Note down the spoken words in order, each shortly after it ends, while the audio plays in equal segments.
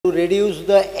to reduce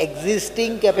the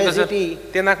existing capacity.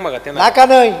 नाका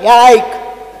न्हय, या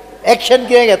आयक एक्शन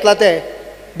कितें घेतला ते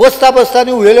बसता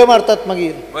बसतानी उहेल्यो मारतात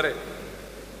मागीर. बरें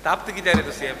तापता कित्याक रे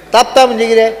तशें? तापता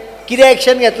म्हणजे कितें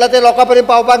एक्शन घेतला ते लोकां पर्यंत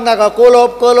पावपाक नाका. कल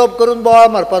अप करून बोवाळ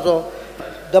मारपाचो.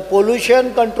 The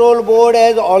Pollution Control Board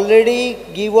has already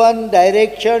given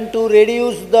direction to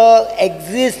reduce the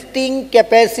existing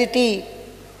capacity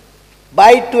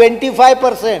by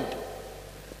 25%.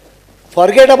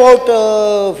 Forget about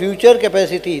future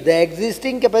capacity. The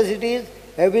existing capacities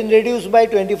have been reduced by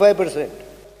 25%.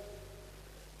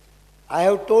 I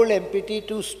have told MPT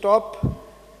to stop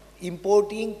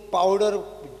importing powder,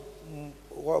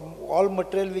 all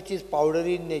material which is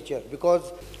powdery in nature,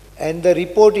 and the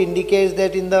report indicates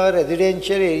that in the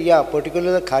residential area,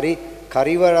 particularly the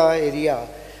Kharivara area,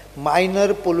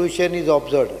 minor pollution is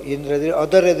observed. In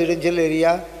other residential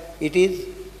area, it is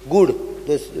good.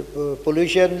 The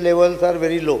pollution levels are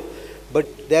very low.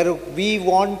 But there we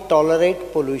won't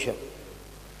tolerate pollution.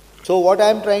 So what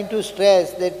I am trying to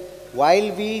stress that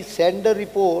while we send the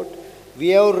report, we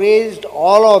have raised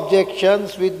all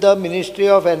objections with the Ministry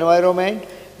of Environment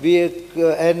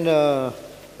and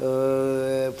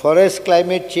Forest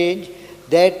Climate Change,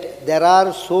 that there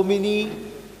are so many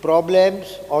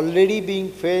problems already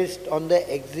being faced on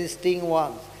the existing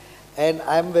ones, and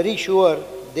I am very sure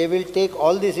they will take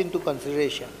all this into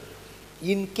consideration.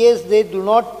 In case they do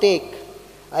not take,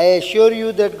 I assure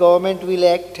you that government will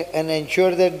act and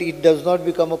ensure that it does not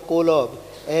become a collab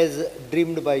as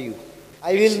dreamed by you.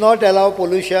 I will not allow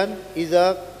pollution is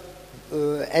a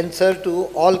answer to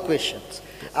all questions.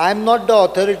 I am not the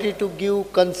authority to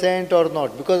give consent or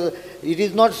not, because it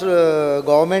is not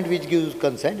government which gives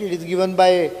consent. It is given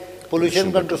by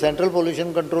Central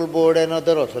Pollution Control Board and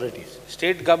other authorities.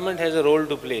 State government has a role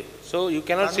to play, so you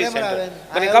cannot say center.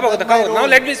 Now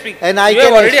let me speak. And you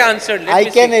have already answered. I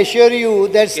can assure you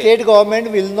that state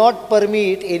government will not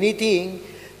permit anything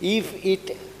if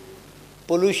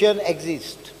pollution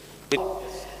exists.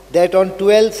 That on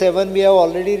 12/7 we have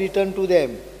already written to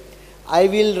them. I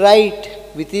will write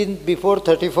before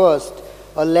 31st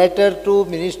a letter to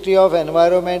Ministry of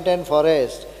Environment and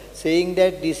Forest saying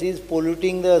that this is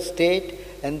polluting the state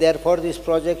and therefore this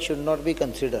project should not be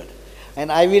considered.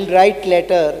 And I will write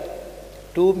letter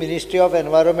to Ministry of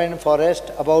Environment and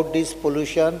Forest about this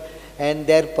pollution and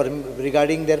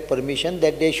regarding their permission,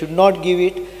 that they should not give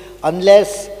it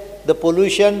unless the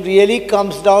pollution really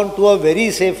comes down to a very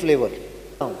safe level.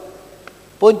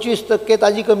 25%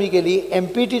 ताजी कमी केली.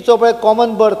 MPTचो पळय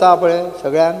common birth आहा पळय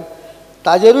सगळ्यांक,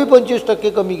 ताजेरूय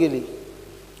 25% कमी केली.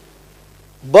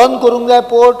 बंद करूंक जाय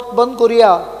पोर्ट, बंद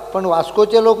करुया, पण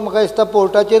वास्कोचे लोक म्हाका दिसता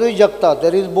पोर्टाचेरूय जगतात.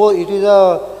 It is a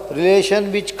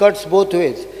relation which cuts both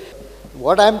ways.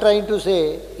 What I am trying to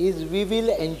say is we will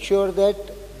ensure that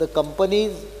the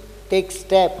companies take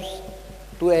steps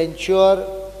to ensure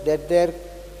that their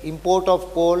import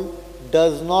of coal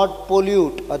does not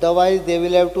pollute, otherwise they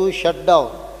will have to shut down.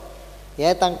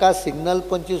 Here tanka signal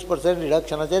 25%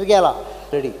 reductionacher gela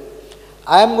ready.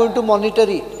 I am going to monitor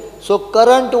it. So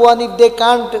current one, if they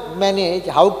can't manage,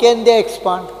 how can they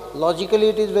expand? Logically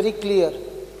it is very clear.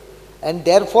 And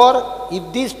therefore,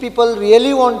 if these people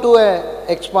really want to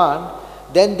expand,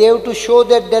 then they have to show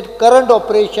that current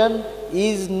operation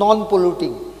is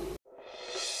non-polluting.